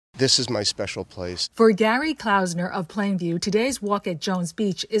This is my special place. For Gary Klausner of Plainview, today's walk at Jones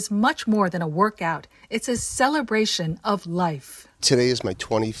Beach is much more than a workout. It's a celebration of life. Today is my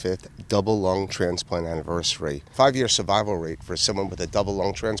 25th double lung transplant anniversary. 5-year survival rate for someone with a double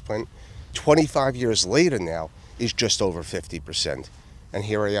lung transplant, 25 years later now, is just over 50%. And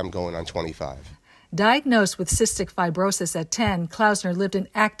here I am going on 25. Diagnosed with cystic fibrosis at 10, Klausner lived an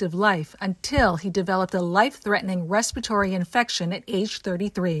active life until he developed a life-threatening respiratory infection at age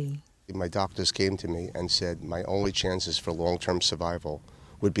 33. My doctors came to me and said my only chances for long-term survival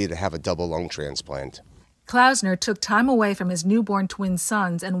would be to have a double lung transplant. Klausner took time away from his newborn twin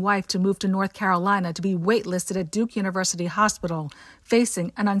sons and wife to move to North Carolina to be waitlisted at Duke University Hospital,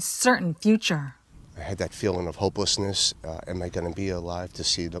 facing an uncertain future. I had that feeling of hopelessness. Am I going to be alive to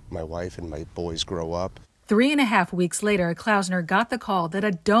see my wife and my boys grow up? 3.5 weeks later, Klausner got the call that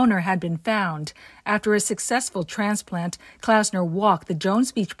a donor had been found. After a successful transplant, Klausner walked the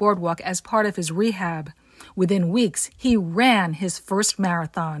Jones Beach Boardwalk as part of his rehab. Within weeks, he ran his first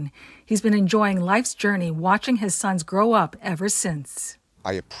marathon. He's been enjoying life's journey, watching his sons grow up ever since.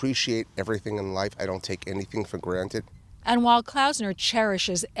 I appreciate everything in life. I don't take anything for granted. And while Klausner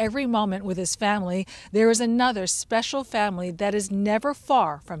cherishes every moment with his family, there is another special family that is never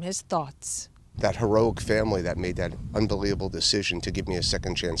far from his thoughts. That heroic family that made that unbelievable decision to give me a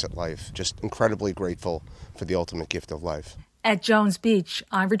second chance at life. Just incredibly grateful for the ultimate gift of life. At Jones Beach,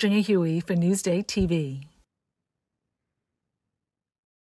 I'm Virginia Huie for NewsdayTV.